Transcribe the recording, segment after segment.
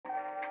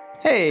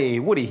Hey,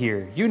 Woody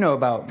here. You know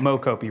about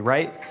Mocopi,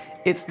 right?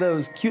 It's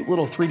those cute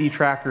little 3D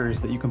trackers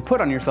that you can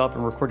put on yourself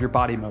and record your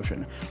body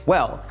motion.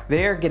 Well,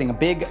 they're getting a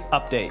big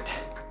update.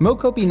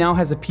 Mocopi now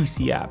has a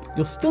PC app.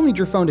 You'll still need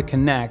your phone to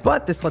connect,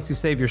 but this lets you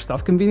save your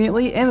stuff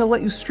conveniently and it'll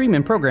let you stream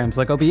in programs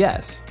like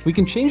OBS. We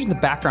can change the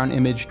background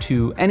image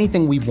to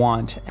anything we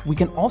want. We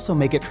can also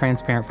make it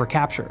transparent for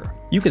capture.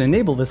 You can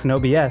enable this in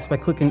OBS by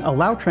clicking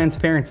Allow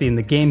Transparency in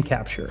the game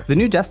capture. The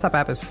new desktop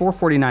app is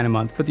 $4.49 a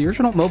month, but the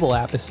original mobile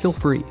app is still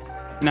free.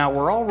 Now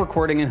we're all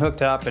recording and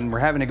hooked up and we're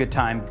having a good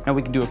time. Now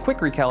we can do a quick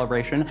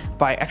recalibration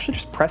by actually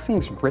just pressing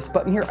this wrist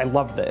button here. I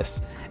love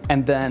this.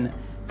 And then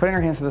putting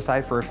our hands to the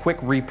side for a quick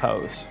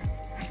repose.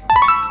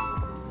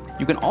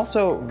 You can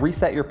also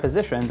reset your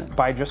position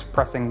by just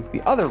pressing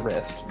the other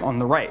wrist on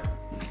the right.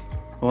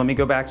 Well, let me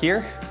go back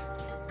here,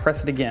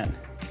 press it again.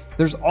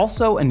 There's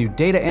also a new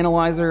data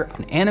analyzer,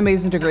 an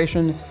Animaze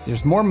integration,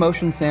 there's more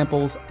motion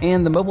samples,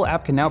 and the mobile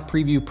app can now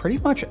preview pretty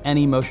much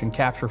any motion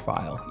capture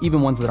file,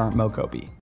 even ones that aren't Mocopi.